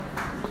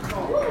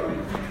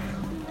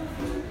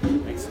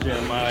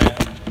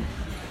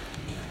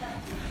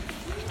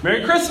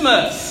Merry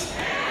Christmas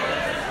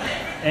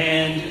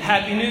and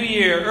Happy New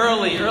Year,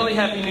 early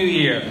Happy New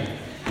Year.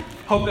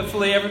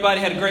 Hopefully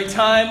everybody had a great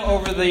time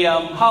over the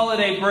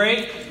holiday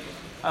break.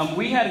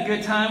 We had a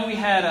good time. We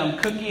had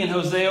Cookie and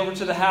Jose over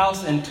to the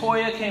house, and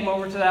Toya came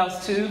over to the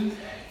house too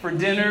for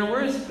dinner.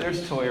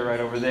 There's Toya right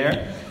over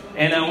there.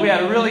 And we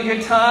had a really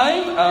good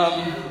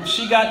time.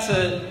 She got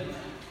to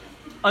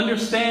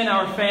understand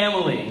our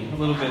family a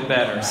little bit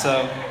better,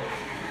 so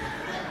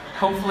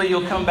hopefully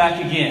you'll come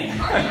back again.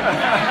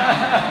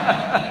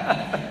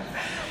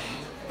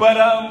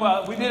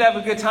 But we did have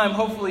a good time.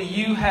 Hopefully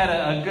you had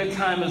a good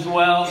time as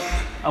well.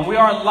 We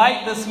are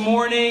light this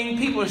morning.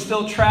 People are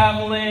still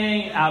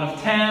traveling out of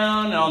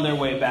town and on their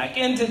way back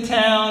into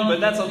town,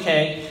 but that's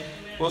okay.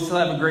 We'll still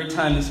have a great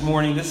time this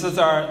morning. This is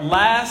our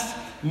last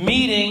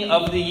meeting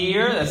of the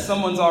year, as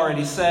someone's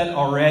already said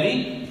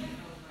already.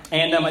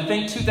 And I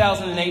think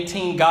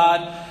 2018,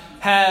 God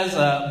has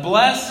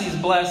blessed. He's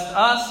blessed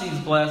us. He's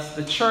blessed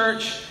the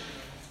church.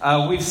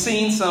 We've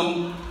seen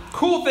some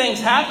cool things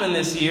happen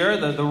this year.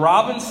 The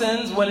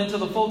Robinsons went into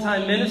the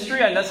full-time ministry,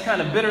 and that's kind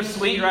of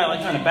bittersweet, right?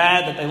 Like kind of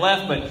bad that they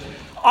left, but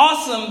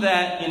awesome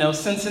that,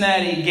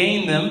 Cincinnati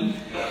gained them.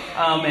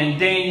 And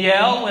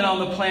Danielle went on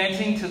the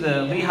planting to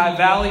the Lehigh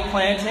Valley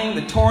planting.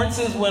 The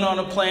Torrances went on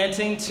a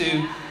planting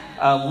to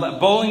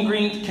Bowling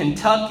Green,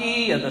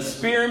 Kentucky. The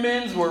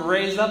Spearmans were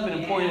raised up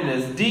and appointed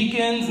as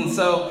deacons. And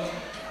so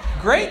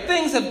great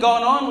things have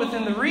gone on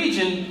within the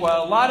region.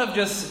 Well, a lot of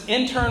just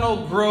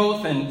internal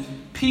growth and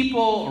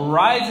people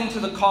rising to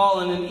the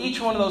call. And in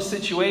each one of those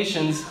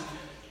situations,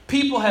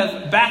 people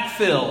have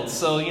backfilled.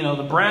 So,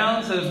 the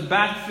Browns have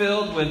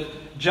backfilled with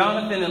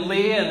Jonathan and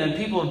Leah, and then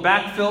people have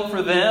backfilled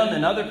for them,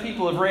 and other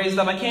people have raised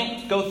up. I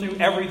can't go through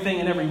everything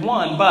and every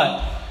one,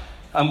 but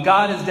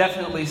God has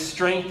definitely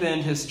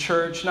strengthened his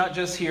church, not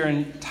just here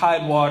in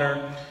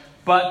Tidewater,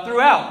 but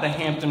throughout the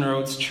Hampton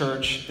Roads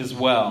Church as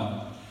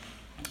well.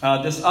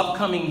 This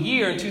upcoming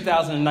year in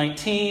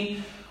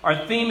 2019,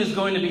 our theme is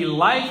going to be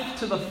Life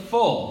to the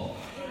Full.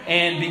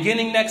 And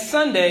beginning next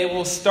Sunday,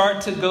 we'll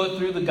start to go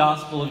through the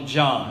Gospel of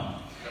John.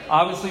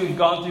 Obviously, we've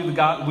gone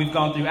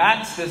through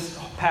Acts this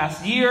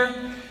past year.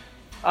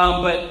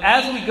 But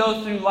as we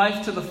go through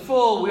Life to the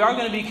Full, we are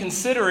going to be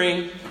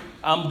considering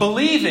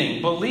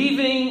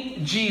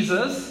believing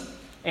Jesus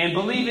and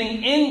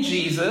believing in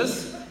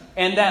Jesus,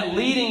 and that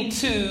leading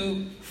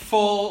to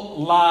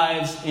full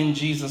lives in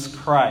Jesus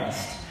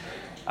Christ.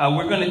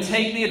 We're going to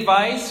take the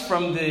advice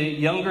from the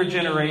younger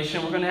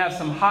generation. We're going to have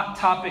some hot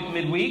topic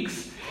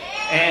midweeks,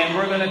 and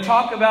we're going to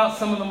talk about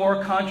some of the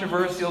more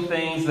controversial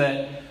things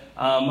that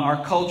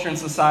our culture and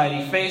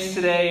society face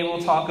today.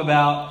 We'll talk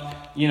about,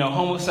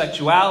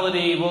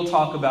 homosexuality. We'll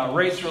talk about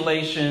race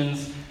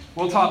relations.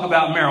 We'll talk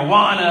about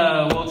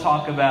marijuana. We'll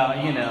talk about,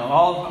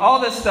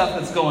 all this stuff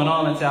that's going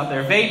on that's out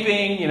there.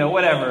 Vaping,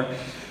 whatever.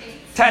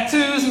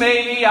 Tattoos,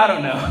 maybe. I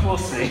don't know. We'll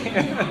see.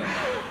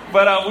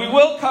 But we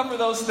will cover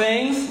those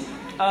things.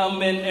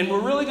 And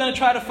we're really going to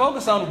try to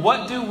focus on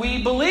what do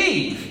we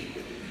believe?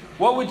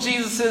 What would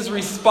Jesus'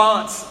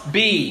 response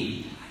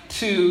be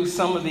to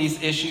some of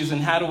these issues,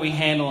 and how do we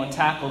handle and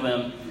tackle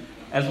them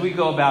as we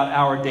go about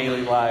our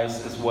daily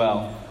lives as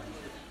well?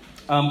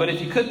 But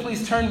if you could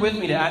please turn with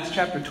me to Acts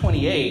chapter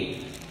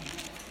 28.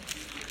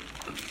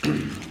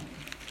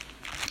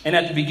 And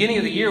at the beginning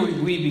of the year,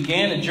 we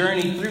began a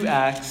journey through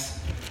Acts,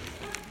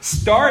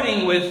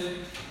 starting with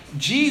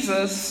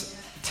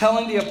Jesus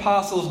telling the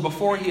apostles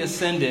before he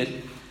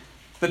ascended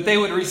that they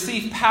would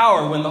receive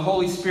power when the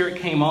Holy Spirit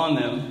came on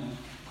them.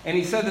 And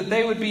he said that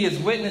they would be his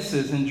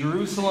witnesses in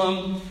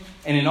Jerusalem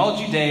and in all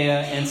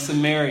Judea and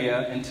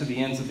Samaria and to the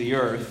ends of the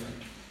earth.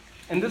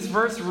 And this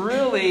verse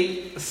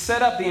really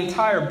set up the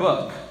entire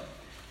book.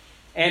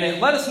 And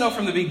it let us know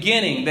from the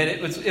beginning that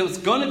it was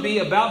going to be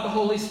about the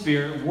Holy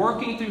Spirit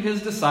working through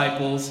his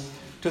disciples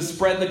to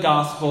spread the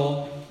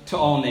gospel to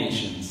all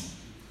nations.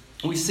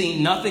 We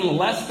see nothing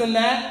less than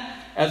that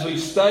as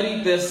we've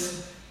studied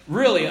this,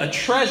 really a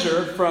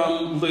treasure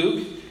from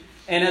Luke.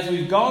 And as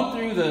we've gone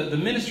through the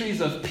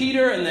ministries of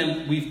Peter, and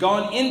then we've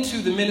gone into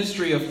the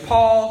ministry of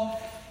Paul,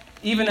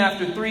 even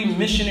after 3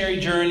 missionary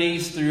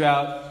journeys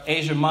throughout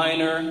Asia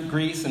Minor,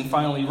 Greece, and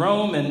finally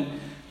Rome. And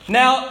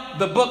now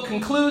the book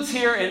concludes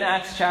here in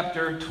Acts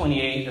chapter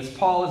 28 as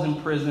Paul is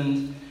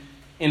imprisoned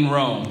in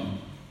Rome.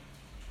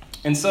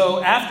 And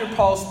so after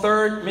Paul's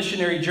 3rd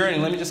missionary journey,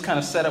 let me just kind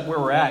of set up where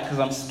we're at, because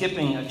I'm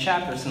skipping a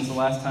chapter since the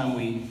last time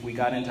we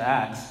got into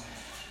Acts.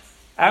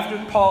 After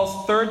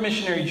Paul's 3rd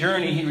missionary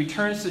journey, he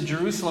returns to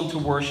Jerusalem to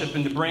worship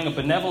and to bring a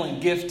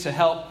benevolent gift to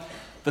help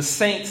the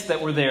saints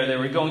that were there. They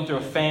were going through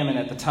a famine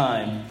at the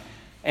time.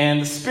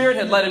 And the Spirit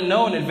had let him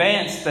know in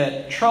advance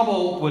that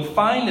trouble would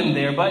find him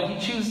there, but he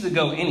chooses to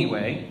go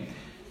anyway.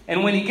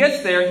 And when he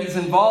gets there, he's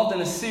involved in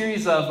a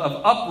series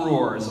of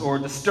uproars or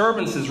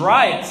disturbances,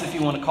 riots if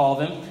you want to call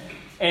them,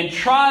 and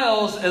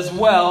trials as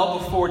well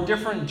before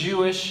different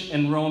Jewish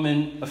and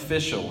Roman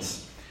officials.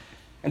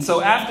 And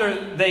so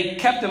after they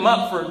kept him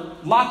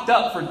locked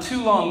up for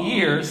 2 long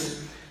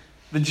years,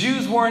 the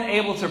Jews weren't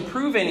able to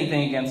prove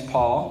anything against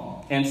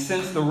Paul. And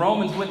since the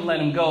Romans wouldn't let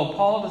him go,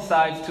 Paul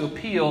decides to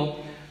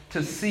appeal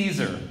to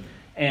Caesar.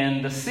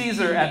 And the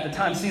Caesar at the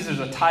time, Caesar's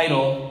a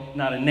title,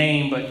 not a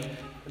name, but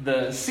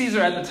the Caesar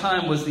at the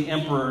time was the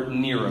Emperor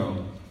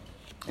Nero.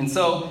 And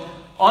so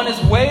on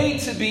his way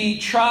to be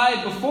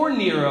tried before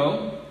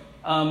Nero,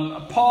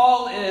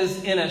 Paul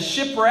is in a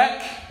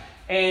shipwreck,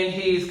 and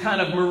he's kind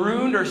of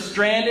marooned or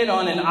stranded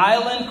on an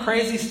island.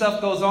 Crazy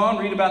stuff goes on.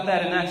 Read about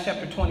that in Acts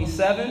chapter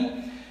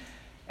 27.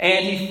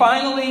 And he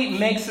finally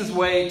makes his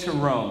way to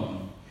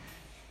Rome.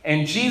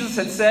 And Jesus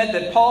had said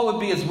that Paul would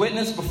be his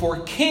witness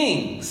before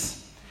kings.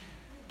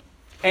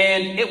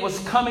 And it was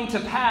coming to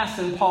pass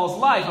in Paul's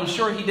life. I'm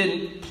sure he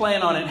didn't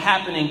plan on it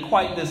happening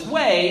quite this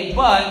way,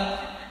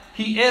 but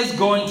he is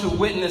going to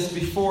witness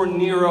before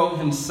Nero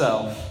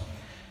himself.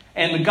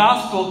 And the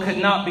gospel could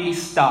not be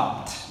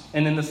stopped.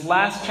 And in this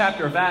last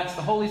chapter of Acts,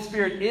 the Holy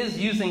Spirit is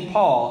using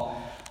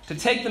Paul to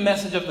take the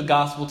message of the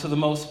gospel to the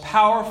most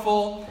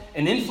powerful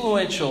and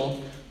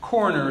influential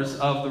corners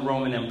of the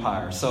Roman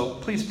Empire. So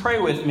please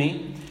pray with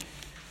me,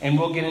 and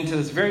we'll get into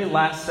this very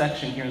last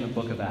section here in the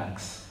book of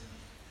Acts.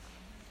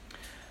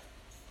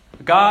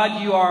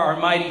 God, you are our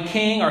mighty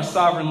King, our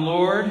sovereign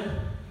Lord.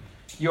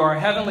 You are our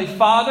heavenly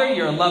Father.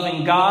 You're a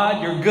loving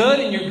God. You're good,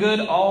 and you're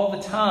good all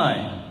the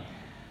time.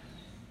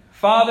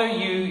 Father,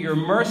 your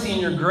mercy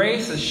and your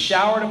grace is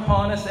showered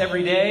upon us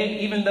every day,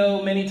 even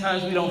though many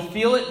times we don't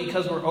feel it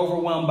because we're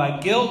overwhelmed by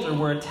guilt or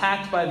we're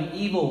attacked by the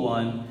evil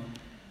one.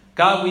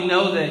 God, we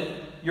know that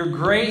your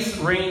grace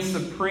reigns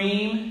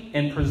supreme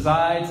and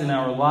presides in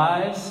our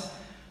lives.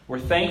 We're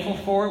thankful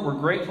for it. We're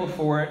grateful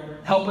for it.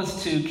 Help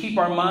us to keep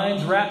our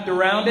minds wrapped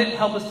around it.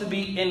 Help us to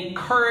be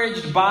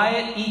encouraged by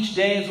it each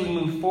day as we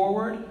move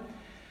forward.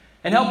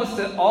 And help us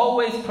to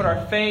always put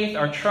our faith,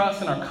 our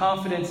trust, and our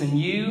confidence in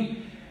you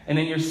and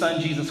in your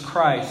Son, Jesus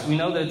Christ. We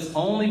know that it's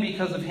only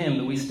because of him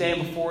that we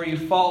stand before you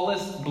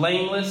faultless,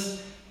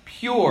 blameless,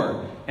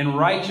 pure, and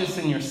righteous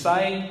in your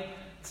sight.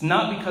 It's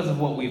not because of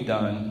what we've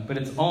done, but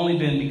it's only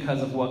been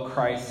because of what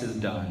Christ has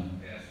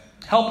done.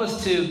 Help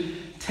us to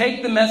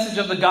take the message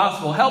of the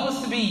gospel. Help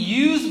us to be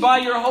used by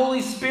your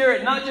Holy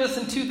Spirit, not just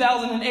in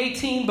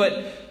 2018,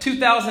 but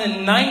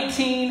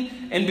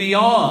 2019 and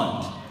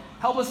beyond.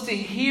 Help us to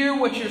hear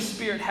what your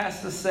Spirit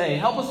has to say.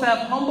 Help us to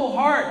have humble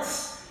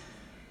hearts,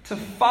 to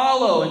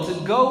follow and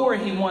to go where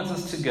he wants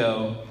us to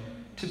go,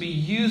 to be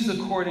used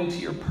according to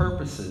your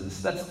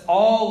purposes. That's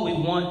all we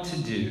want to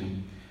do.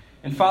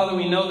 And Father,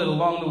 we know that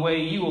along the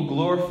way you will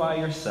glorify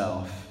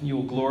yourself. You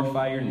will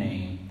glorify your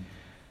name.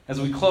 As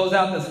we close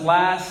out this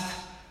last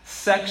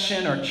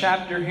section or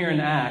chapter here in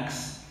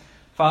Acts,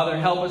 Father,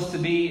 help us to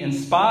be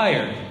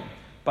inspired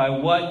by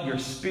what your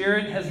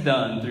Spirit has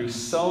done through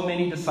so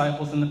many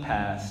disciples in the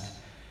past.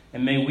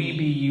 And may we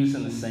be used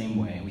in the same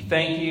way. We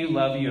thank you,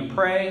 love you, and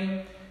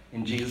pray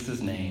in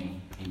Jesus'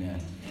 name. Amen.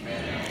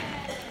 Amen.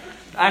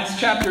 Acts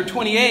chapter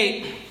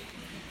 28.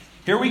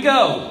 Here we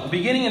go.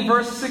 Beginning in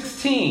verse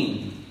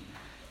 16.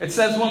 It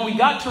says, when we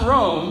got to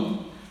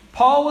Rome,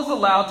 Paul was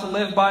allowed to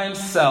live by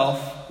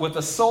himself with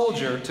a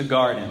soldier to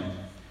guard him.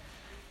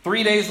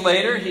 3 days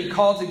later, he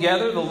called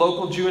together the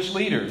local Jewish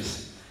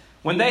leaders.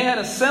 When they had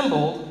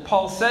assembled,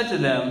 Paul said to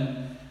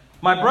them,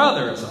 my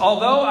brothers,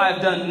 although I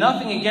have done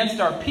nothing against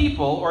our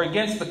people or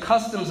against the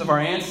customs of our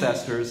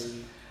ancestors,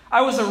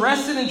 I was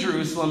arrested in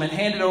Jerusalem and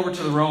handed over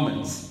to the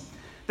Romans.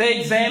 They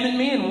examined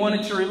me and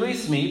wanted to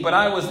release me, but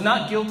I was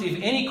not guilty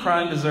of any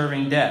crime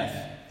deserving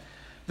death.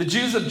 The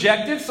Jews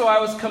objected, so I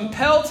was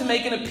compelled to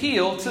make an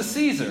appeal to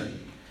Caesar.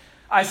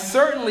 I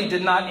certainly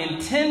did not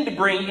intend to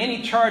bring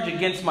any charge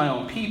against my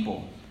own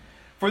people.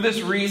 For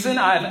this reason,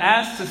 I have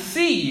asked to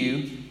see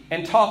you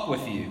and talk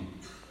with you.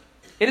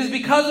 It is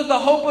because of the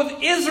hope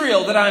of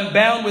Israel that I am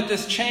bound with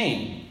this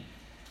chain.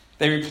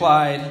 They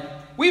replied,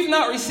 we've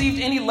not received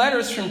any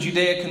letters from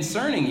Judea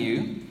concerning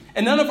you,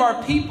 and none of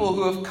our people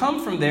who have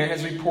come from there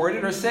has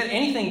reported or said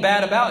anything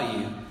bad about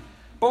you.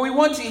 But we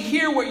want to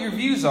hear what your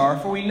views are,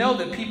 for we know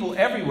that people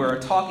everywhere are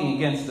talking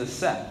against this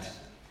sect.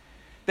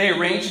 They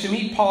arranged to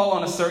meet Paul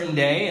on a certain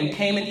day and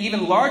came in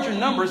even larger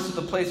numbers to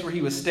the place where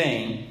he was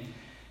staying.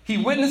 He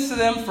witnessed to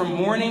them from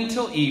morning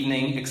till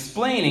evening,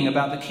 explaining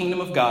about the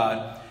kingdom of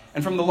God,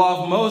 and from the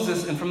law of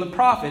Moses and from the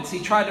prophets, he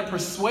tried to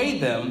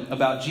persuade them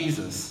about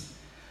Jesus.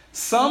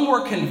 Some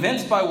were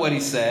convinced by what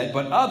he said,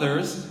 but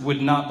others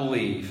would not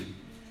believe.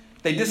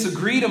 They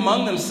disagreed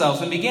among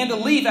themselves and began to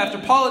leave after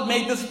Paul had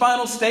made this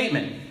final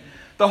statement.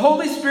 The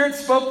Holy Spirit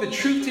spoke the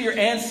truth to your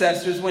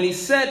ancestors when he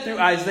said through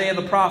Isaiah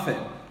the prophet,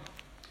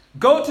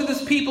 go to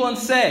this people and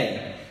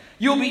say,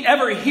 you'll be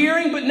ever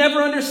hearing but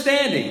never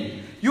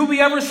understanding. You'll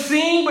be ever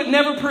seeing but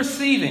never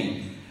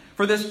perceiving.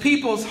 For this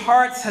people's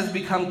hearts has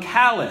become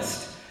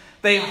calloused.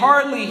 They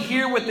hardly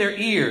hear with their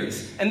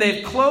ears, and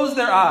they've closed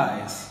their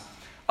eyes.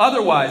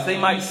 Otherwise, they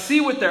might see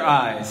with their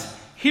eyes,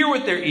 hear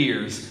with their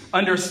ears,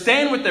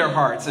 understand with their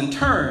hearts, and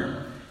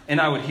turn,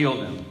 and I would heal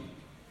them.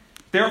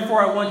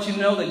 Therefore, I want you to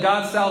know that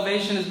God's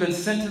salvation has been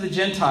sent to the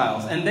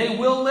Gentiles, and they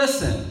will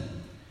listen.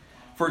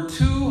 For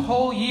 2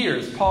 whole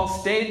years, Paul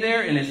stayed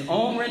there in his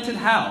own rented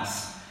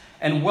house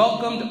and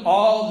welcomed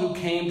all who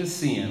came to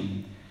see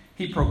him.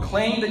 He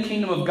proclaimed the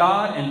kingdom of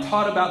God and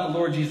taught about the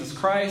Lord Jesus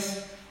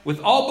Christ with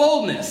all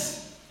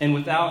boldness and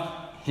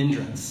without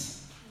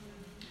hindrance.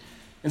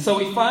 And so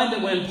we find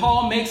that when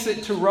Paul makes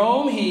it to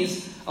Rome,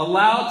 he's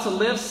allowed to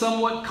live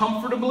somewhat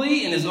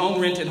comfortably in his own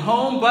rented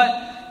home,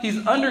 but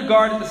he's under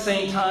guard at the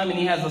same time, and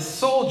he has a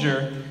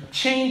soldier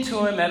chained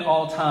to him at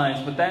all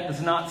times. But that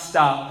does not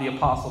stop the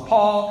Apostle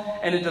Paul,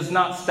 and it does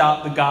not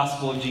stop the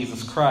gospel of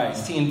Jesus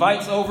Christ. He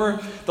invites over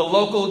the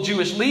local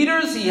Jewish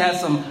leaders. He has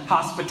some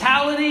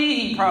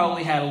hospitality. He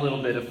probably had a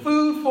little bit of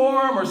food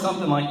for them or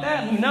something like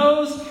that. Who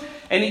knows?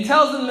 And he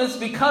tells them this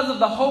because of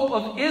the hope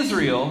of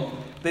Israel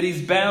that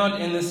he's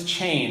bound in this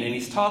chain. And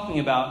he's talking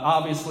about,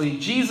 obviously,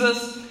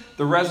 Jesus,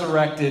 the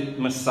resurrected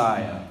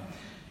Messiah.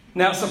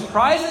 Now,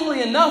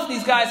 surprisingly enough,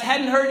 these guys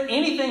hadn't heard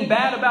anything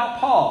bad about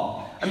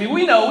Paul. I mean,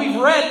 we've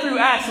read through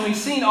Acts and we've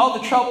seen all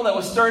the trouble that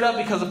was stirred up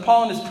because of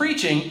Paul and his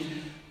preaching,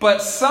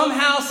 but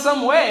somehow,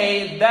 some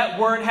way, that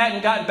word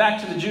hadn't gotten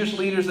back to the Jewish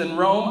leaders in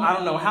Rome. I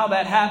don't know how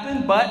that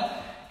happened, but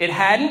it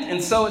hadn't,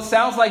 and so it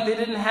sounds like they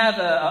didn't have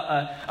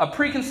a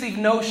preconceived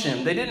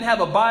notion. They didn't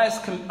have a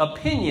biased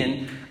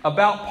opinion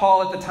about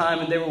Paul at the time,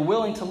 and they were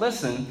willing to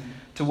listen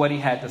to what he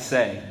had to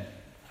say.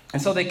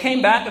 And so they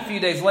came back a few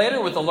days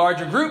later with a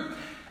larger group,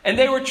 and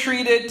they were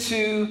treated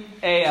to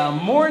a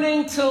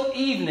morning till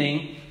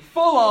evening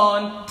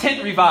full-on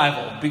tent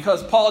revival,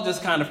 because Paul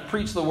just kind of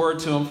preached the word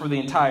to them for the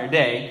entire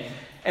day.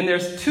 And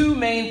there's two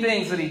main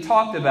things that he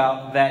talked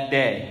about that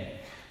day.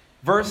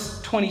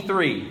 Verse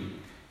 23.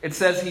 It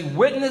says he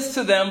witnessed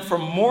to them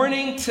from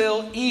morning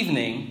till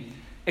evening,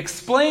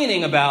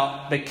 explaining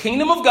about the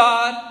kingdom of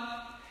God,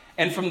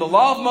 and from the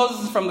law of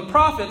Moses and from the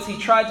prophets, he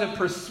tried to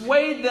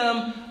persuade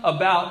them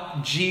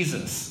about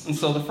Jesus. And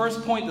so the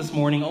first point this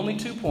morning, only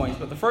 2 points,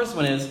 but the first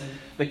one is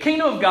the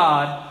kingdom of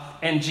God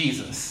and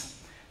Jesus.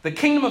 The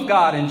kingdom of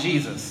God and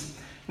Jesus.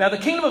 Now, the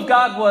kingdom of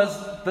God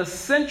was the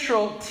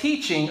central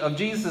teaching of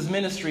Jesus'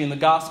 ministry in the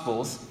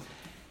Gospels.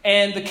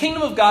 And the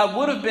kingdom of God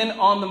would have been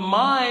on the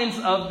minds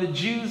of the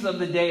Jews of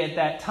the day at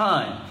that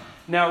time.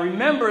 Now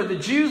remember, the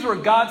Jews were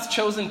God's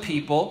chosen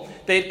people.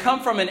 They'd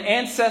come from an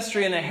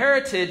ancestry and a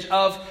heritage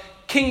of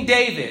King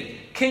David,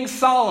 King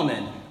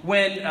Solomon,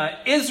 when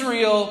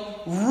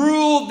Israel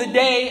ruled the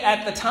day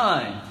at the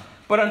time.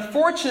 But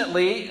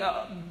unfortunately,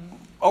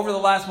 over the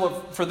last,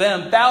 for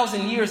them,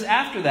 1,000 years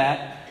after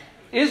that,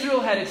 Israel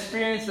had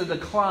experienced a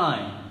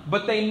decline.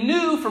 But they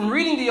knew from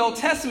reading the Old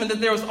Testament that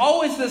there was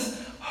always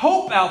this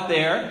hope out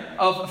there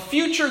of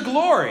future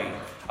glory,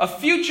 a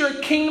future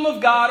kingdom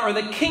of God, or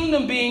the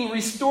kingdom being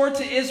restored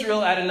to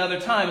Israel at another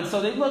time. And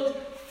so they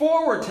looked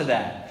forward to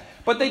that.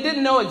 But they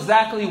didn't know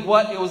exactly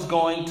what it was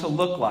going to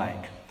look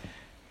like.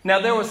 Now,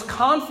 there was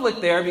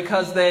conflict there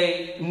because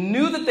they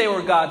knew that they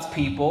were God's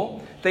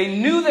people. They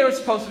knew they were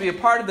supposed to be a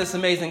part of this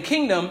amazing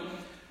kingdom,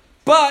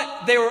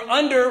 but they were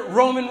under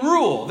Roman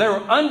rule. They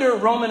were under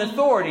Roman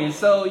authority. And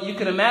so you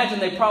can imagine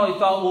they probably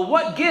thought, well,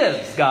 what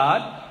gives,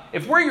 God?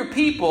 If we're your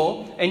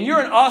people and you're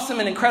an awesome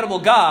and incredible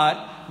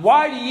God,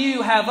 why do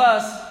you have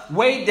us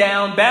weighed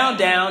down, bound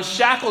down,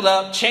 shackled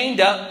up, chained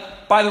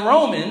up by the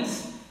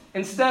Romans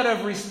instead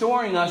of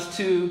restoring us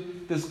to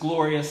this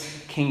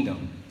glorious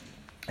kingdom?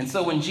 And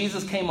so when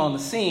Jesus came on the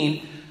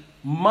scene,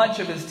 much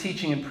of his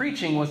teaching and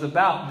preaching was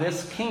about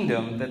this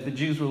kingdom that the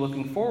Jews were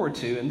looking forward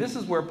to. And this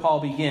is where Paul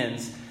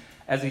begins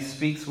as he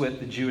speaks with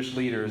the Jewish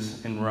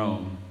leaders in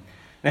Rome.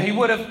 Now, he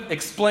would have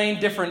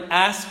explained different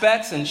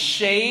aspects and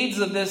shades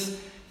of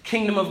this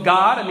kingdom of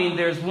God. I mean,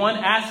 there's one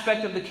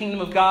aspect of the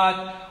kingdom of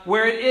God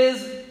where it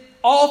is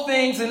all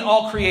things in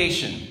all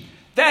creation.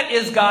 That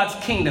is God's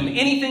kingdom.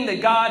 Anything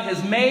that God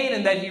has made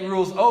and that he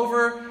rules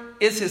over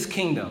is his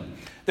kingdom.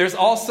 There's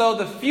also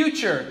the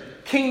future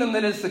kingdom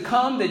that is to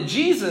come that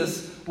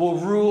Jesus will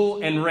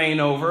rule and reign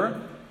over.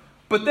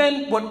 But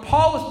then what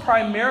Paul was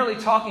primarily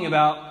talking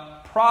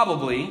about,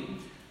 probably,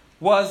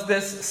 was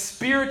this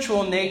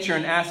spiritual nature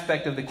and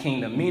aspect of the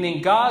kingdom,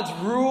 meaning God's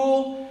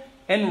rule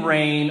and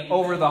reign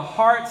over the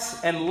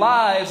hearts and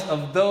lives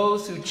of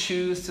those who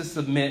choose to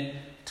submit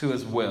to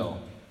his will.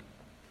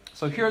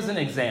 So here's an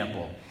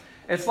example.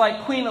 It's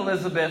like Queen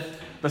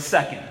Elizabeth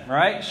II,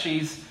 right?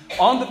 She's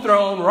on the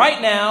throne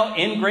right now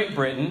in Great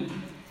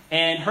Britain,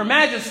 and Her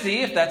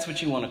Majesty, if that's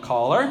what you want to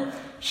call her,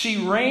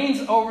 she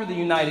reigns over the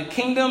United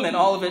Kingdom and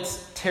all of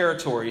its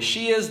territory.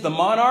 She is the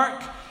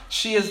monarch,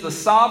 she is the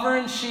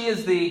sovereign, she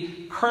is the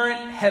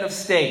current head of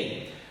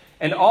state.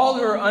 And all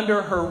who are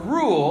under her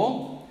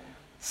rule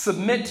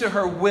submit to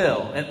her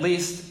will, at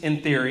least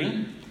in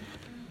theory.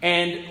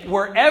 And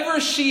wherever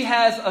she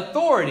has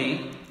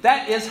authority,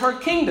 that is her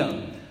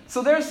kingdom.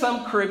 So there's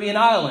some Caribbean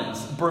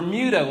islands.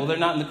 Bermuda, well, they're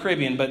not in the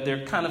Caribbean, but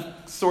they're kind of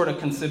sort of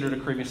considered a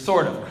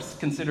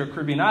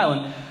Caribbean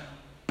island.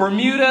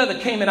 Bermuda, the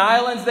Cayman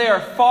Islands, they are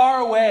far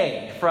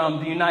away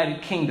from the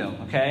United Kingdom,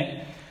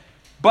 okay?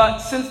 But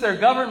since their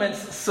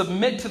governments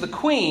submit to the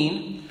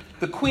Queen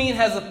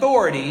has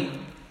authority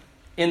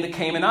in the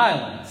Cayman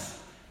Islands.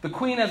 The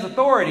Queen has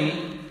authority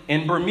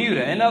in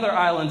Bermuda and other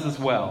islands as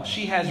well.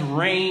 She has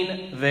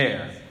reign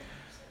there.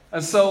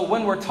 And so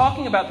when we're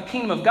talking about the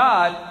kingdom of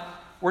God,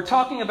 we're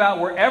talking about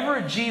wherever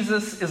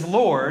Jesus is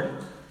Lord,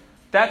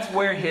 that's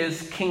where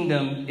his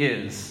kingdom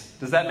is.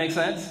 Does that make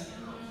sense?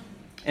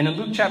 And in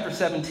Luke chapter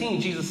 17,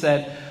 Jesus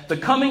said, the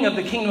coming of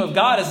the kingdom of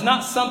God is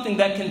not something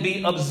that can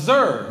be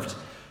observed,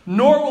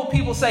 nor will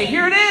people say,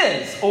 here it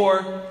is,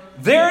 or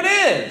there it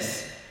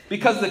is,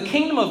 because the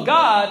kingdom of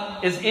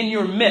God is in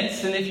your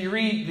midst. And if you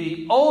read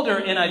the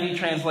older NIV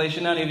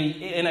translation,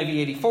 NIV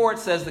 84, it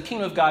says the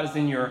kingdom of God is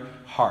in your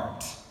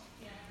heart.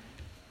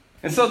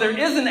 And so there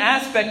is an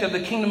aspect of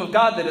the kingdom of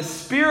God that is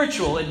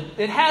spiritual.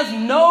 It has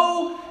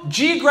no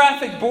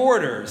geographic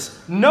borders,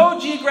 no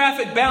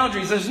geographic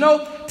boundaries. There's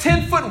no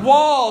 10-foot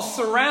walls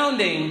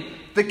surrounding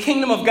the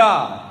kingdom of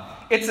God.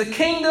 It's a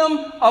kingdom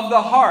of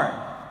the heart.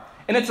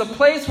 And it's a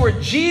place where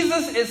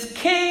Jesus is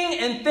king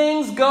and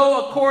things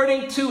go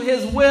according to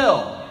his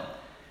will.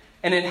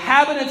 And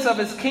inhabitants of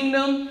his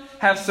kingdom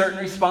have certain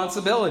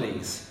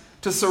responsibilities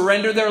to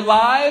surrender their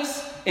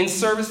lives in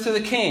service to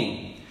the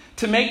king,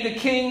 to make the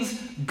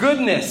king's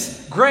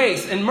goodness,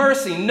 grace, and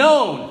mercy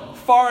known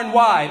far and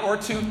wide, or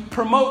to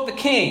promote the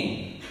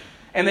king.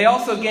 And they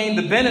also gain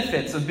the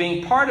benefits of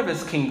being part of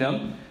his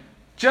kingdom,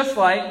 just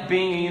like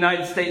being a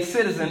United States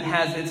citizen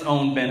has its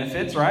own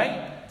benefits,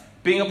 right?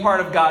 Being a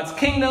part of God's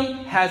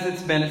kingdom has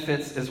its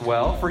benefits as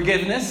well.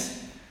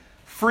 Forgiveness,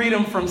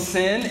 freedom from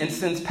sin and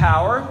sin's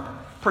power,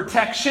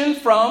 protection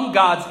from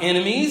God's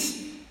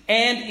enemies,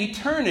 and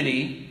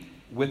eternity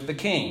with the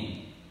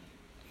king.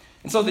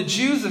 And so the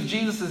Jews of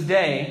Jesus'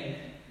 day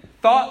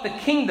thought the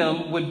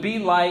kingdom would be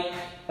like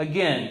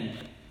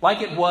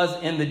it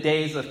was in the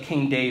days of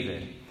King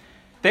David.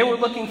 They were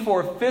looking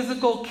for a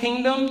physical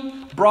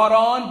kingdom brought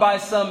on by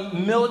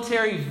some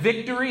military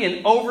victory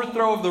and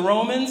overthrow of the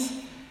Romans,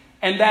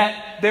 and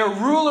that their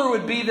ruler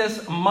would be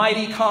this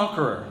mighty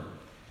conqueror.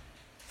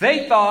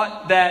 They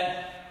thought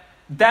that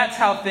that's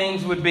how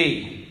things would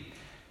be,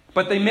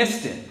 but they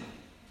missed it.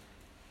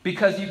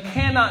 Because you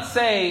cannot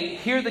say,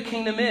 here the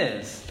kingdom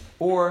is,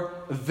 or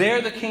there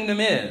the kingdom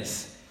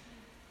is.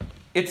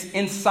 It's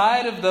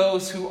inside of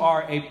those who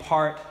are a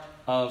part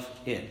of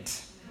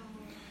it.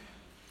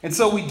 And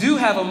so we do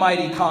have a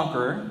mighty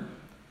conqueror,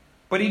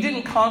 but he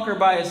didn't conquer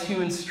by his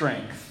human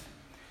strength.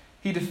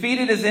 He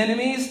defeated his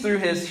enemies through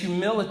his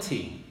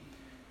humility.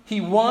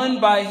 He won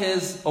by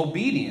his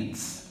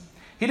obedience.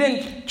 He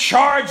didn't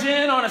charge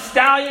in on a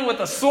stallion with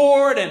a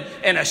sword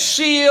and a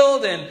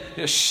shield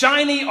and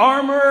shiny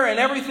armor and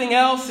everything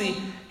else.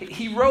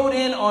 He rode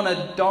in on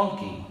a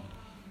donkey.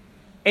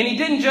 And he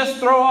didn't just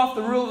throw off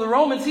the rule of the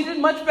Romans. He did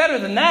much better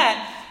than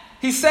that.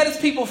 He set his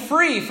people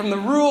free from the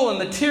rule and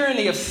the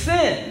tyranny of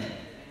sin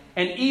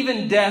and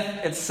even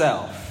death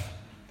itself.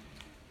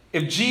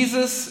 If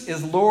Jesus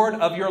is Lord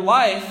of your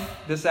life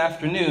this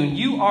afternoon,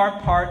 you are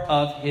part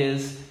of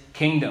his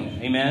kingdom.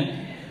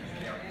 Amen?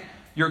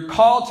 You're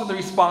called to the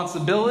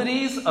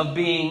responsibilities of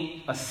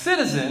being a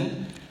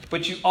citizen,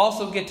 but you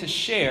also get to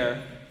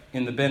share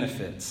in the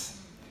benefits.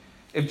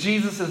 If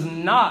Jesus is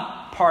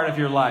not part of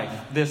your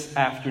life this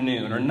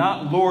afternoon, or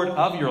not Lord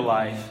of your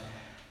life,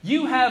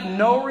 you have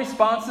no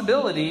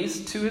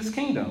responsibilities to his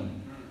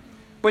kingdom.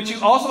 But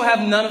you also have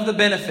none of the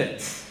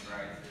benefits.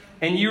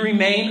 And you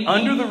remain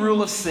under the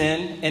rule of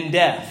sin and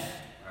death.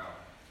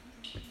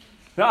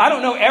 Now, I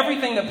don't know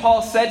everything that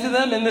Paul said to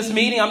them in this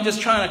meeting. I'm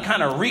just trying to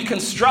kind of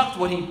reconstruct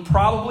what he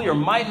probably or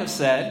might have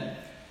said.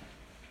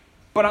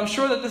 But I'm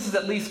sure that this is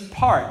at least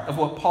part of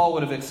what Paul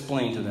would have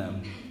explained to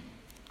them.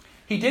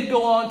 He did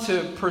go on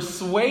to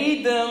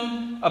persuade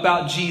them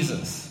about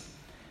Jesus.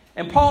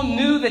 And Paul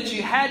knew that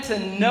you had to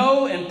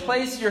know and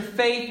place your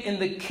faith in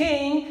the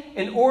king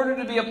in order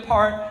to be a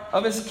part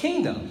of his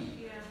kingdom.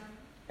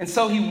 And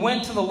so he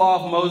went to the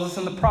law of Moses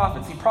and the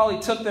prophets. He probably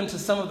took them to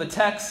some of the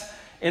texts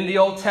in the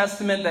Old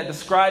Testament that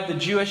described the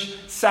Jewish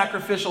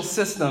sacrificial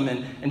system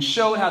and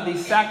showed how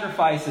these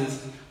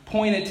sacrifices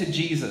pointed to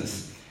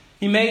Jesus.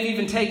 He may have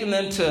even taken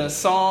them to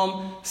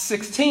Psalm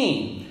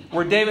 16,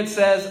 where David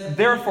says,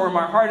 "Therefore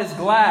my heart is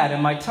glad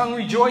and my tongue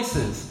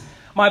rejoices.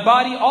 My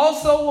body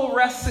also will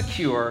rest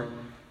secure,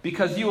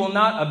 because you will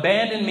not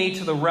abandon me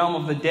to the realm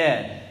of the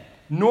dead,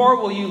 nor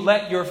will you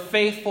let your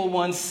faithful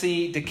one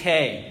see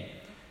decay."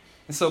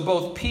 And so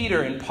both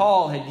Peter and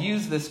Paul had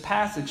used this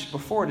passage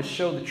before to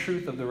show the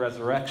truth of the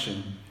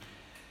resurrection.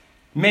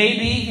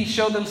 Maybe he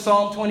showed them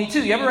Psalm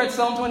 22. You ever read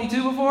Psalm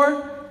 22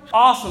 before?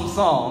 Awesome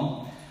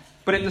psalm.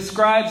 But it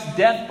describes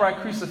death by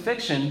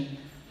crucifixion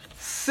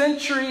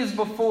centuries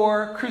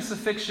before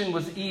crucifixion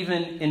was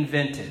even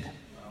invented.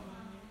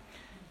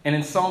 And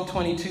in Psalm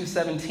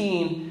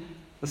 22:17,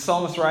 the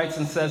psalmist writes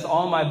and says,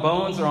 "All my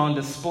bones are on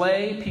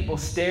display. People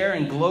stare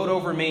and gloat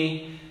over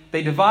me.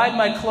 They divide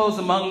my clothes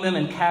among them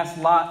and cast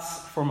lots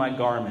for my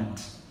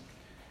garment."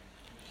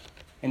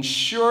 And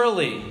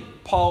surely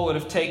Paul would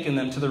have taken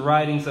them to the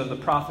writings of the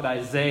prophet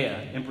Isaiah,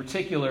 in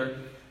particular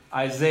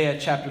Isaiah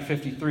chapter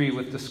 53,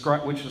 which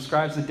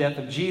describes the death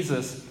of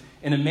Jesus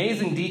in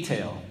amazing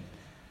detail.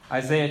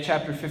 Isaiah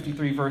chapter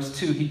 53, verse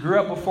 2, "He grew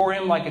up before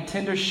him like a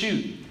tender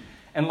shoot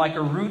and like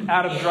a root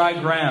out of dry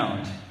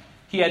ground.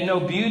 He had no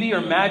beauty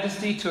or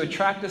majesty to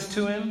attract us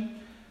to him,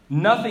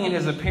 nothing in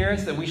his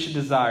appearance that we should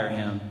desire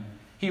him.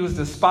 He was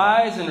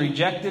despised and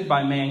rejected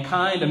by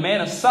mankind, a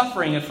man of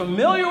suffering and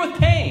familiar with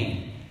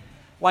pain.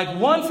 Like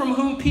one from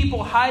whom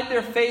people hide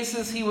their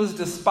faces, he was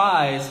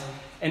despised,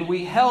 and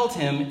we held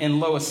him in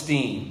low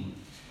esteem.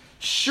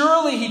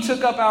 Surely he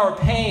took up our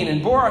pain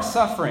and bore our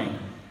suffering,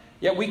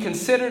 yet we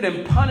considered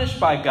him punished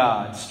by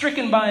God,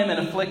 stricken by him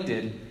and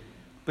afflicted.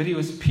 But he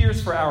was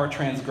pierced for our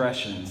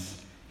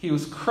transgressions. He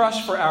was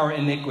crushed for our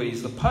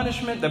iniquities. The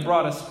punishment that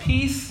brought us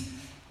peace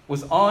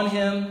was on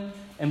him,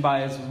 and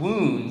by his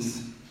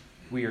wounds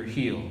we are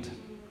healed.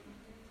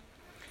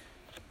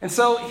 And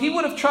so he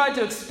would have tried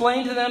to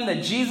explain to them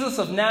that Jesus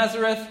of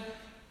Nazareth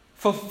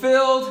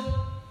fulfilled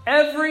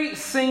every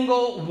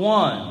single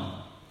one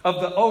of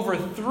the over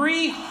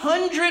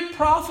 300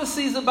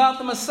 prophecies about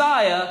the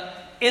Messiah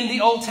in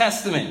the Old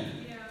Testament.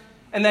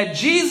 And that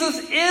Jesus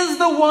is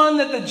the one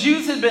that the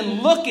Jews had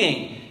been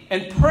looking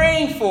and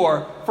praying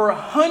for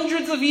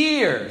hundreds of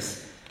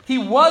years. He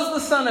was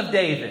the Son of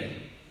David.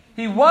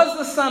 He was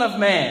the Son of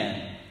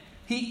Man.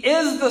 He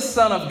is the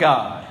Son of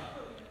God,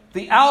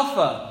 the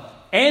Alpha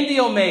and the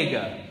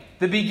Omega,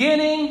 the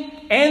beginning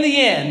and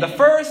the end, the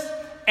first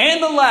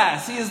and the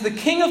last. He is the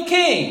King of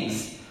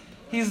Kings.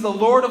 He's the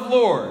Lord of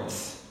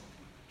Lords.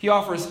 He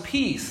offers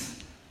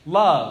peace,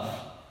 love,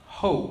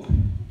 hope,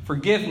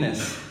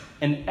 forgiveness,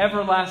 and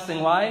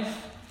everlasting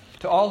life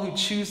to all who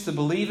choose to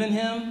believe in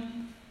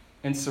him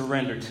and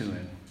surrender to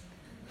him.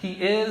 He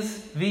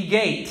is the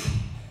gate.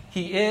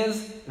 He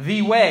is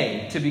the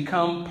way to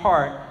become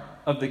part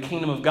of the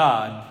kingdom of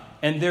God.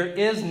 And there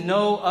is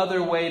no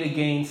other way to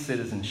gain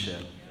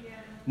citizenship.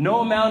 No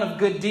amount of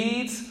good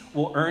deeds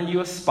will earn you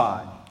a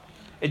spot.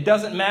 It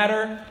doesn't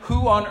matter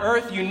who on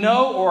earth you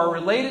know or are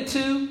related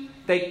to,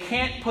 they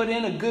can't put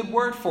in a good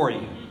word for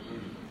you.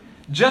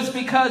 Just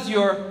because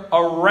you're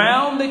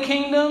around the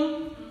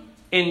kingdom,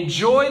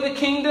 enjoy the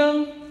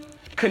kingdom,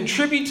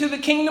 contribute to the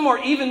kingdom, or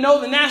even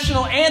know the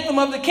national anthem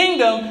of the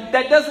kingdom,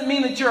 that doesn't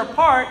mean that you're a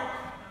part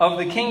of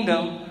the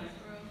kingdom.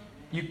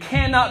 You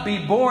cannot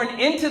be born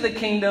into the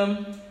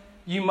kingdom.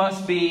 You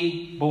must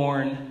be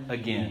born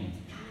again.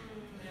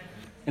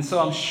 And so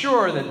I'm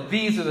sure that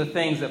these are the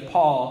things that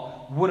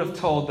Paul would have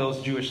told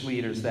those Jewish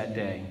leaders that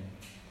day.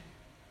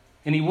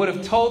 And he would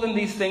have told them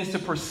these things to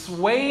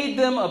persuade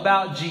them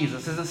about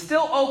Jesus. Is it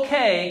still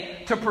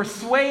okay to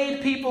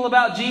persuade people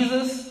about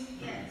Jesus?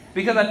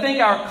 Because I think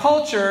our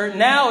culture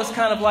now is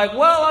kind of like,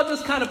 well, I'll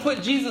just kind of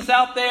put Jesus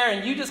out there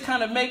and you just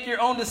kind of make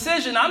your own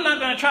decision. I'm not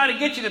going to try to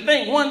get you to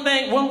think one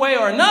way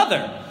or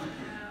another.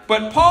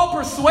 But Paul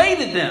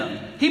persuaded them.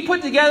 He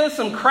put together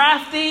some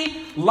crafty,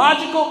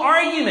 logical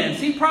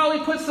arguments. He probably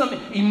put some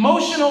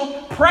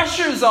emotional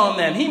pressures on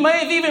them. He may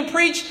have even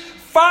preached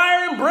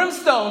fire and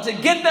brimstone to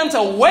get them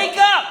to wake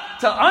up,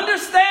 to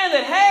understand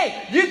that,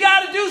 hey, you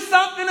got to do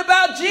something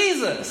about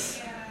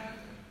Jesus.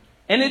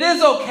 And it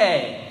is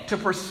okay to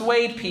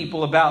persuade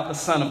people about the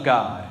Son of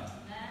God.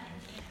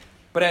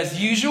 But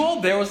as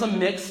usual, there was a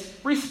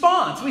mixed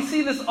response. We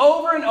see this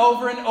over and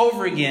over and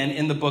over again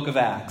in the book of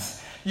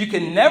Acts. You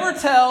can never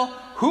tell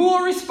who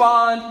will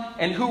respond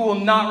and who will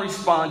not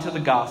respond to the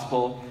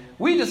gospel.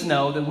 We just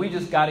know that we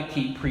just got to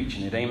keep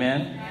preaching it.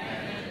 Amen?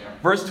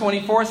 Verse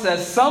 24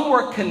 says, some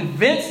were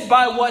convinced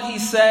by what he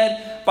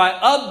said, but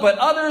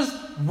others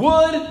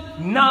would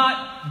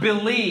not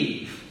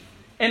believe.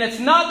 And it's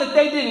not that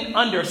they didn't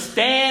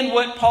understand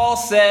what Paul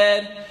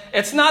said.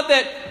 It's not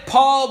that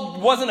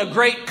Paul wasn't a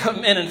great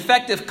and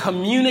effective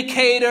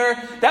communicator.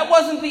 That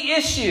wasn't the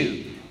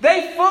issue.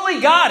 They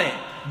fully got it.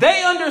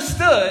 They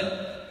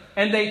understood,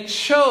 and they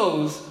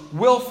chose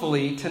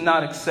willfully to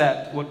not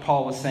accept what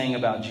Paul was saying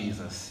about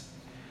Jesus.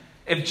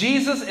 If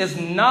Jesus is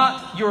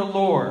not your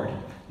Lord,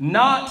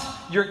 not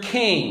your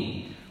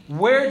King,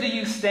 where do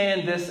you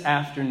stand this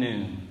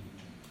afternoon?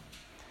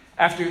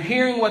 After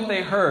hearing what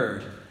they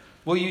heard,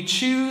 will you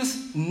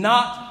choose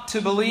not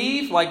to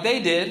believe like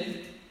they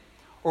did,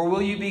 or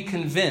will you be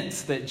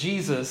convinced that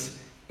Jesus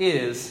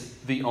is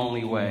the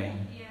only way?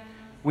 Yeah.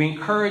 We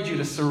encourage you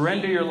to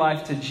surrender your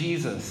life to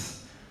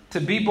Jesus, to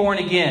be born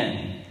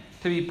again,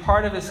 to be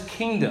part of his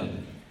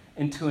kingdom,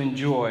 and to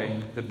enjoy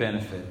the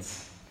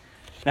benefits.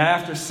 Now,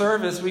 after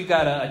service, we've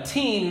got a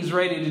team who's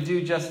ready to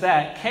do just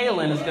that.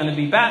 Kaylin is going to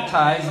be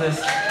baptized this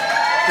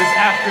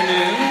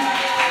afternoon.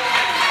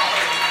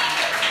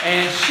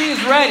 And she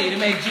is ready to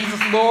make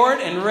Jesus Lord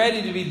and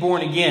ready to be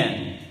born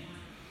again.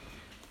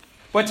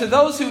 But to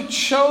those who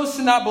chose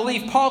to not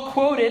believe, Paul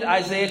quoted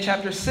Isaiah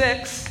chapter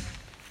 6.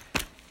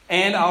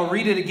 And I'll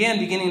read it again,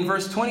 beginning in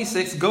verse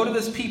 26. Go to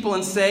this people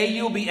and say,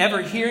 you'll be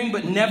ever hearing,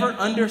 but never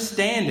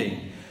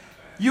understanding.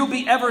 You'll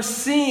be ever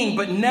seeing,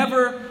 but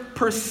never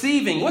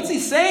perceiving. What's he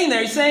saying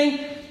there? He's saying,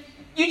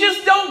 you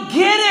just don't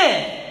get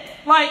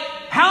it. Like,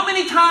 how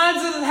many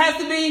times does it have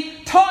to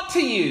be taught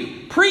to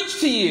you,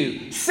 preached to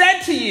you,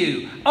 said to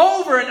you,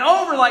 over and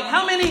over? Like,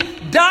 how many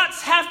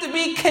dots have to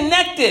be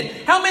connected?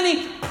 How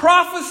many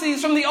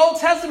prophecies from the Old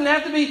Testament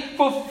have to be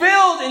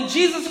fulfilled in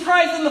Jesus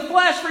Christ in the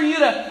flesh for you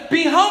to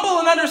be humble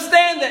and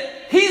understand that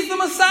he's the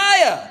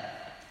Messiah?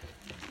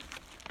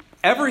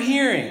 Ever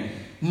hearing,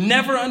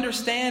 never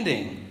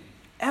understanding.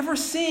 Ever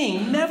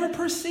seeing, never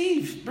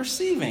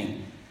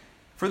perceiving.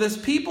 For this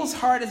people's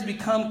heart has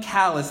become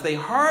callous. They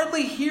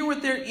hardly hear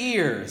with their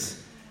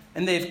ears.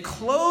 and they've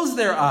closed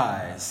their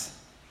eyes.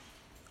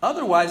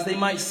 Otherwise, they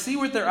might see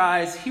with their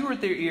eyes, hear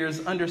with their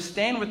ears,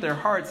 understand with their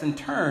hearts, and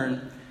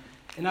turn,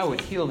 and I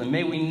would heal them.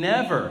 May we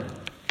never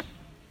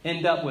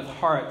end up with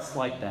hearts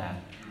like that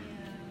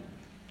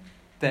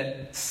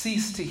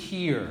cease to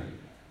hear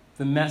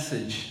the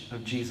message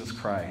of Jesus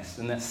Christ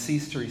and that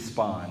cease to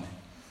respond.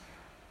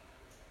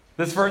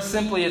 This verse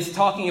simply is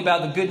talking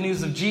about the good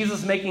news of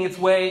Jesus making its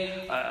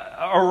way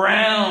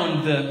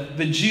around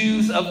the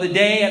Jews of the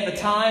day at the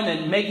time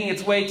and making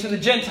its way to the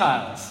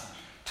Gentiles,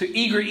 to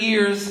eager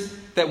ears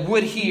that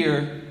would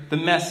hear the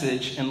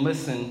message and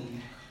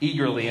listen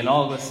eagerly. And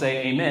all of us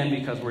say amen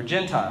because we're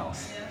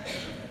Gentiles.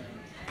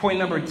 Point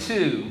number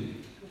 2,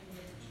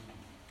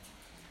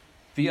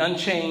 the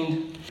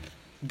unchained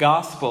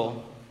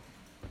gospel.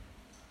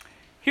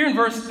 Here in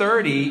verse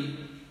 30,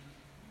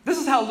 this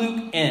is how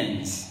Luke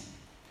ends.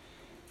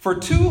 For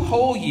 2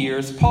 whole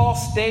years, Paul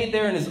stayed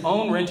there in his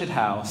own rented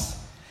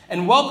house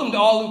and welcomed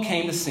all who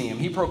came to see him.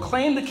 He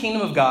proclaimed the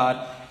kingdom of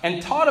God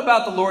and taught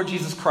about the Lord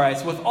Jesus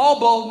Christ with all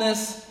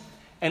boldness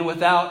and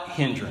without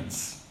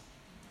hindrance.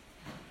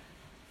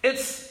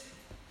 It's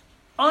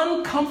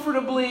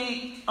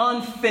uncomfortably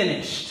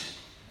unfinished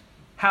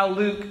how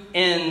Luke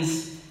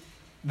ends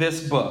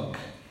this book.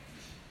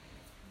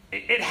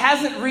 It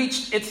hasn't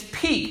reached its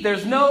peak.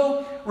 There's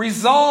no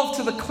resolve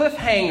to the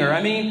cliffhanger.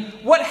 I mean,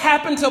 what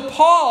happened to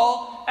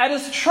Paul at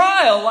his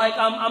trial? Like,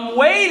 I'm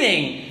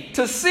waiting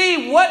to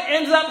see what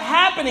ends up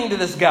happening to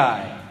this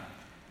guy.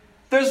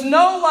 There's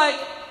no,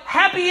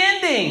 happy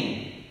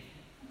ending.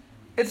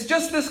 It's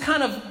just this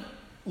kind of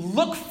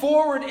look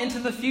forward into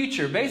the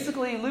future.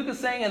 Basically, Luke is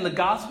saying, and the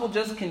gospel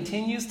just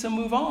continues to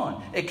move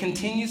on. It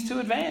continues to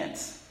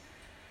advance.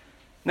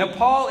 Now,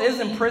 Paul is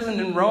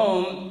imprisoned in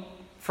Rome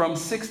from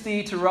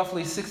 60 to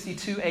roughly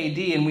 62 AD,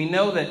 and we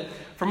know that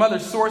from other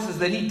sources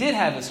that he did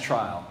have his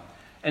trial.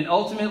 And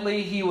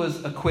ultimately, he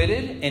was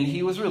acquitted and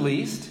he was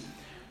released.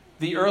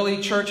 The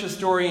early church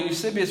historian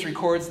Eusebius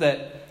records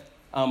that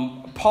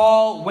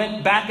Paul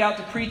went back out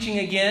to preaching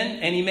again,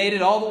 and he made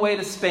it all the way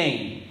to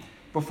Spain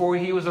before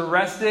he was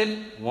arrested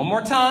one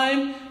more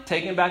time,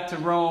 taken back to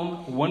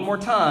Rome one more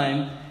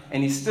time,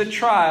 and he stood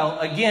trial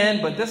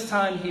again, but this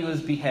time he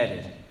was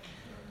beheaded.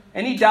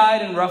 And he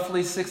died in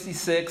roughly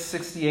 66,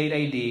 68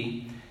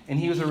 AD, and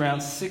he was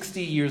around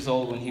 60 years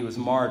old when he was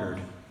martyred.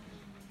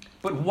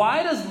 But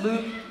why does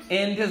Luke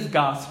end his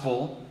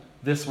gospel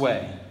this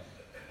way?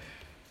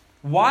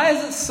 Why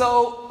is it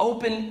so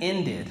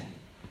open-ended?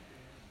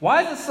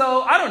 Why is it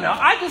so, I don't know,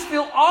 I just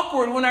feel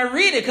awkward when I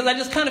read it because I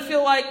just kind of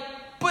feel like,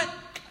 but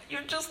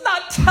you're just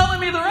not telling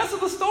me the rest of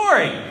the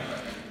story.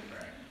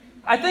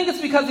 I think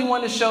it's because he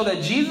wanted to show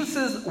that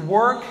Jesus'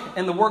 work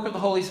and the work of the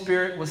Holy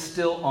Spirit was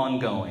still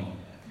ongoing.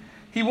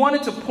 He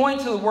wanted to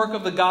point to the work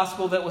of the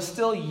gospel that was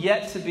still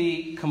yet to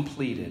be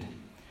completed.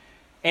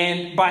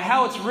 And by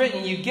how it's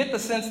written, you get the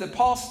sense that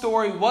Paul's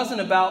story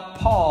wasn't about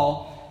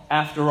Paul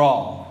after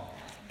all.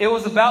 It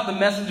was about the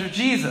message of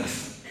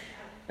Jesus.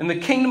 And the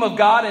kingdom of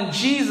God and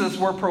Jesus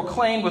were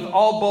proclaimed with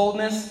all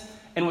boldness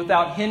and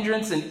without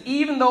hindrance. And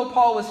even though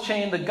Paul was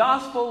chained, the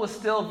gospel was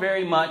still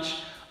very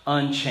much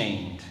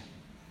unchained.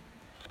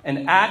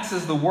 And Acts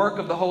is the work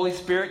of the Holy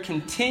Spirit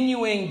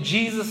continuing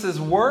Jesus'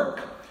 work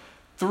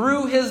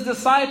through his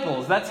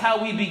disciples. That's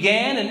how we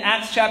began in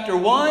Acts chapter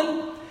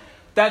 1.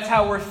 That's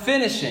how we're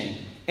finishing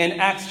in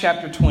Acts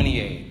chapter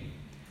 28.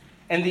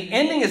 And the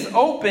ending is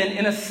open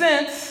in a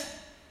sense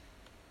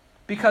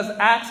because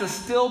Acts is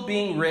still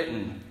being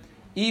written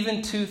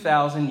even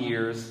 2,000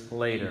 years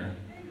later.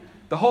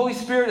 The Holy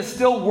Spirit is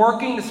still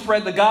working to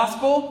spread the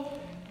gospel.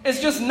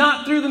 It's just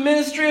not through the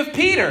ministry of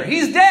Peter.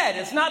 He's dead.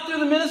 It's not through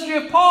the ministry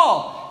of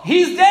Paul.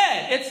 He's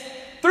dead. It's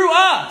through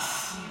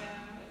us.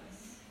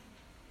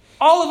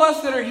 All of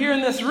us that are here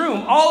in this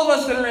room, all of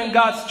us that are in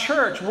God's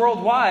church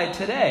worldwide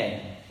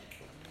today,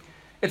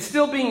 it's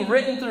still being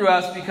written through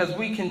us because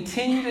we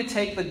continue to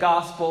take the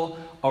gospel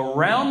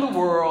around the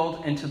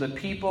world and to the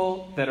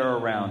people that are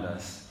around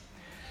us.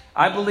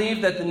 I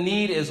believe that the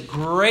need is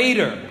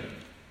greater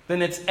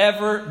than it's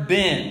ever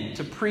been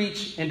to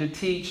preach and to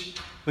teach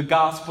the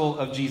gospel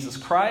of Jesus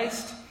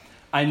Christ.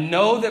 I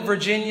know that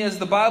Virginia is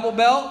the Bible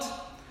Belt,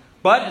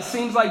 but it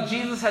seems like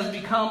Jesus has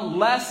become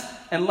less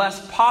and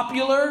less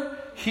popular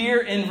here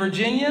in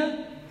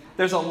Virginia.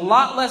 There's a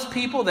lot less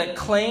people that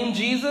claim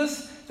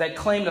Jesus, that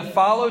claim to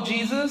follow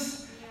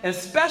Jesus, and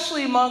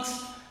especially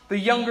amongst the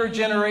younger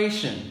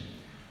generation.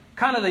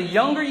 Kind of the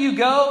younger you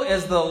go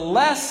is the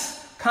less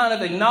kind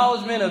of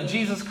acknowledgement of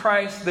Jesus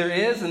Christ there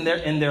is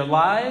in their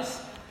lives.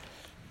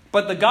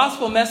 But the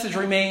gospel message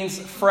remains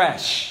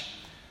fresh.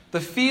 The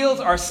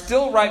fields are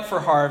still ripe for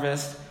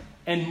harvest,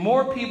 and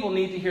more people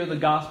need to hear the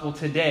gospel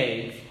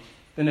today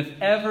than have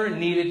ever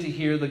needed to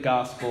hear the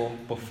gospel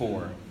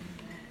before.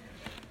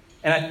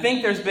 And I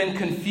think there's been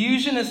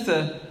confusion as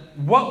to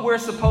what we're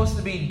supposed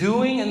to be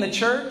doing in the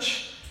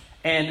church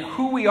and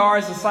who we are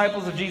as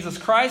disciples of Jesus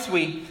Christ.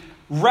 We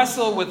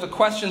wrestle with the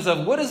questions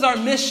of what is our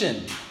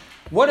mission?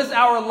 What is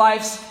our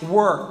life's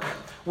work?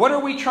 What are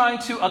we trying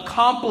to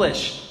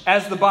accomplish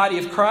as the body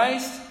of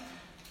Christ?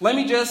 Let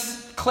me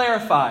just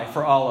clarify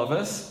for all of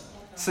us,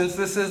 since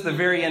this is the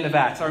very end of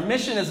Acts. Our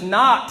mission is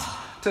not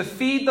to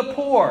feed the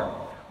poor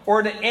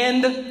or to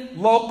end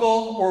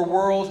local or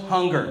world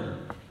hunger.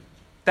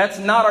 That's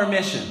not our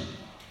mission.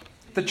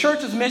 The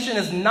church's mission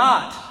is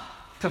not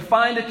to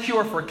find a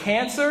cure for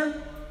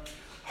cancer,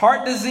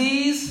 heart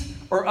disease,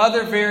 or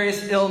other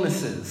various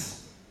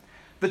illnesses.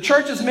 The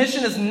church's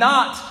mission is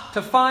not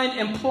to find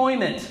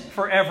employment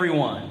for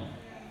everyone,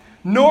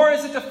 nor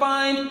is it to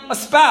find a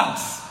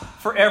spouse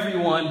for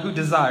everyone who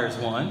desires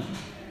one.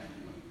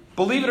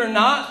 Believe it or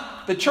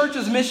not, the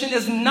church's mission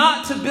is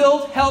not to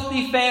build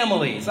healthy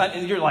families.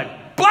 And you're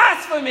like,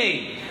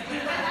 blasphemy!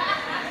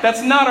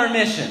 That's not our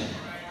mission.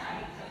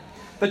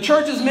 The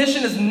church's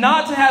mission is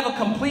not to have a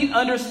complete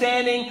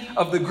understanding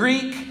of the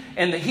Greek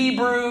and the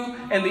Hebrew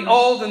and the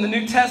Old and the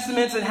New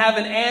Testaments and have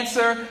an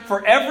answer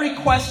for every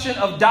question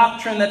of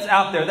doctrine that's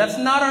out there. That's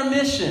not our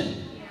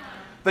mission.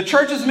 The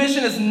church's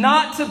mission is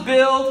not to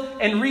build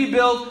and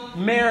rebuild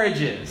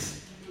marriages.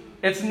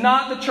 It's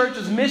not the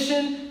church's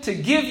mission to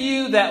give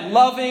you that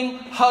loving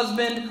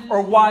husband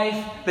or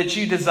wife that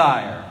you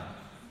desire.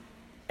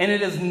 And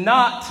it is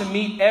not to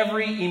meet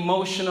every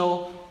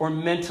emotional or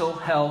mental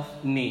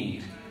health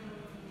need.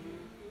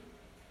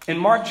 In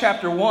Mark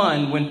chapter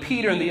 1, when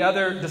Peter and the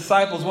other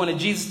disciples wanted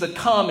Jesus to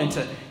come and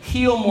to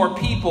heal more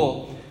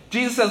people,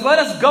 Jesus says, let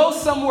us go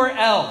somewhere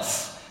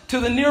else to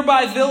the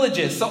nearby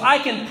villages so I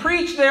can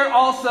preach there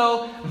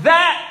also.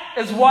 That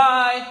is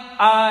why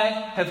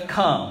I have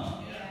come.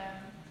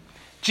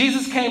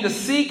 Jesus came to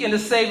seek and to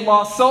save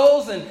lost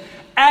souls, and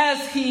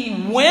as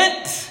he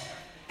went,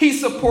 he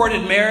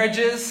supported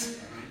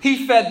marriages,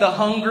 he fed the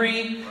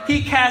hungry,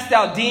 he cast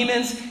out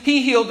demons,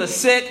 he healed the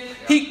sick,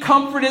 he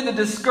comforted the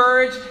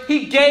discouraged,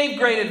 he gave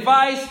great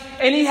advice,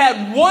 and he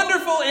had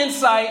wonderful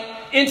insight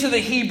into the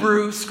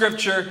Hebrew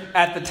scripture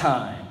at the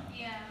time.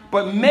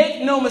 But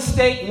make no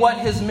mistake what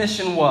his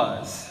mission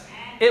was.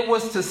 It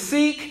was to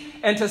seek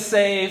and to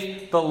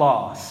save the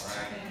lost.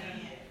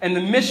 And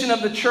the mission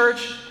of the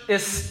church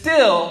is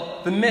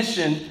still the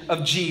mission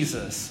of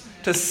Jesus,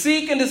 to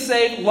seek and to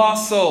save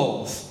lost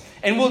souls.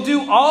 And we'll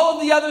do all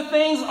of the other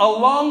things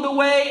along the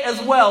way as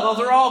well.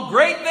 Those are all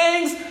great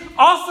things,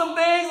 awesome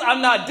things.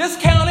 I'm not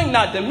discounting,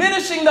 not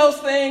diminishing those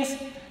things,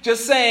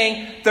 just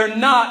saying they're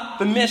not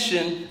the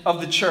mission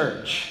of the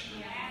church.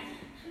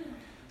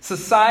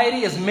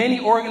 Society has many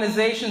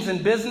organizations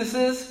and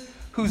businesses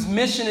whose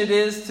mission it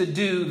is to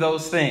do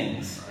those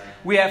things.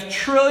 We have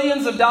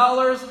trillions of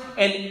dollars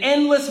and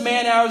endless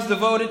man hours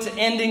devoted to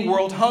ending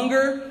world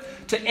hunger,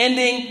 to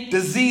ending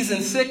disease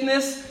and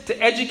sickness,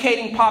 to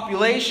educating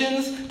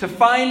populations, to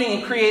finding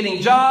and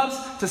creating jobs,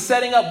 to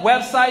setting up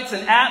websites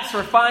and apps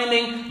for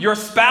finding your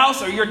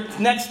spouse or your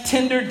next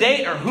Tinder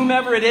date or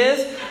whomever it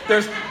is.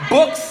 There's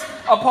books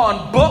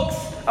upon books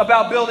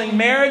about building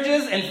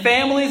marriages and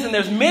families, and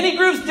there's many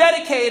groups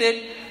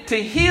dedicated to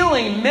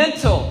healing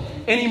mental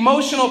and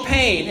emotional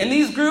pain. And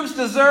these groups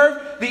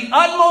deserve the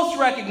utmost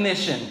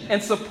recognition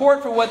and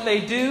support for what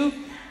they do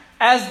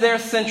as their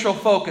central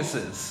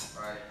focuses.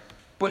 Right.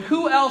 But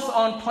who else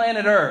on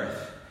planet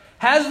Earth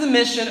has the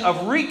mission of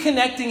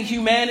reconnecting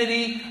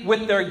humanity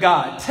with their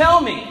God?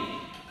 Tell me,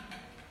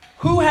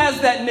 who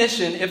has that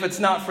mission if it's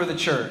not for the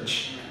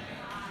church?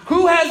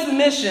 Who has the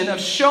mission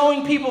of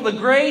showing people the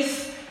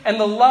grace and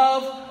the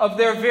love of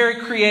their very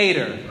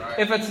Creator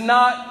if it's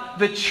not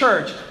the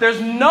church? There's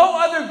no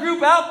other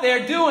group out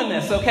there doing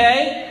this,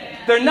 okay?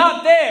 They're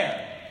not there.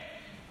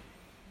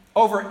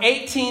 Over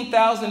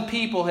 18,000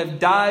 people have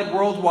died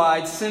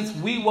worldwide since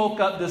we woke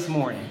up this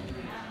morning.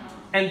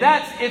 And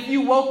that's if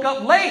you woke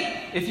up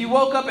late, if you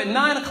woke up at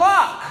 9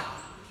 o'clock.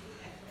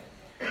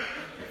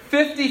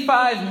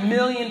 55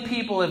 million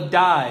people have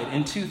died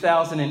in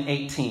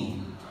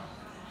 2018.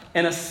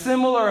 And a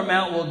similar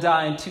amount will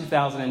die in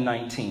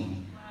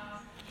 2019.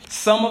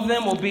 Some of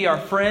them will be our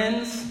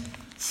friends.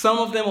 Some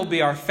of them will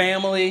be our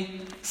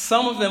family.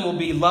 Some of them will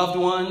be loved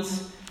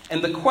ones.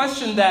 And the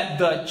question that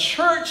the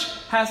church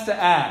has to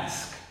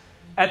ask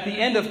at the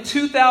end of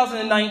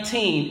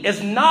 2019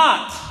 is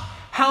not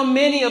how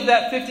many of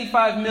that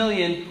 55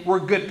 million were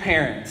good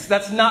parents.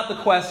 That's not the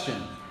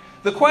question.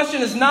 The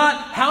question is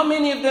not how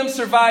many of them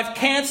survived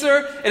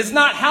cancer. It's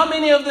not how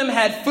many of them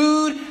had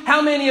food,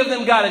 how many of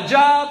them got a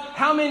job,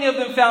 how many of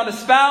them found a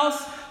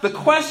spouse. The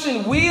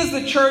question we as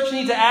the church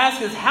need to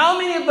ask is how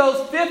many of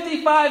those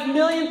 55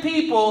 million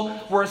people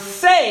were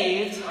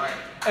saved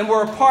and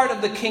were a part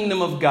of the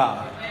kingdom of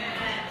God?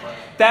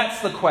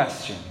 That's the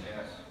question.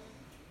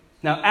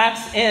 Now,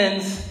 Acts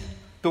ends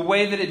the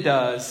way that it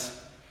does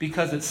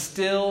because it's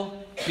still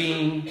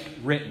being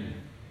written.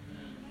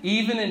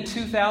 Even in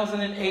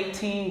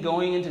 2018,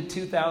 going into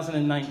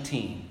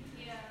 2019.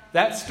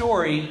 That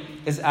story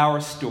is our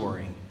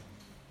story.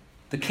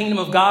 The kingdom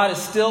of God is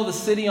still the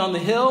city on the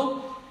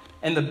hill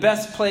and the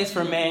best place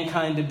for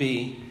mankind to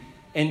be.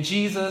 And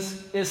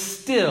Jesus is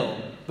still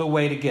the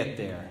way to get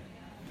there.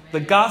 The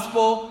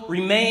gospel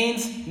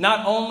remains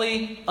not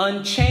only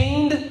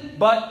unchained,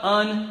 but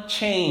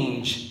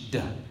unchanged.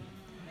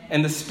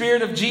 And the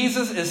Spirit of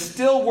Jesus is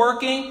still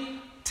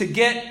working to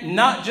get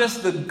not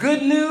just the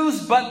good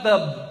news, but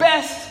the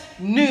best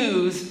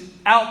news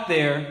out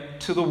there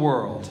to the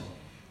world.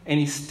 And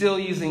he's still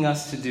using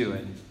us to do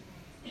it.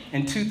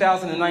 In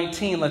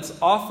 2019, let's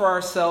offer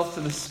ourselves to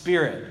the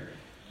Spirit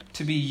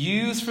to be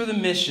used for the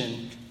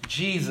mission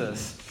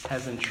Jesus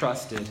has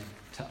entrusted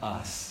to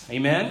us.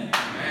 Amen?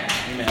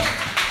 Amen.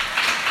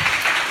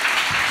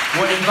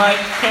 We'll invite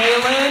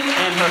Kaylin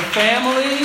and her family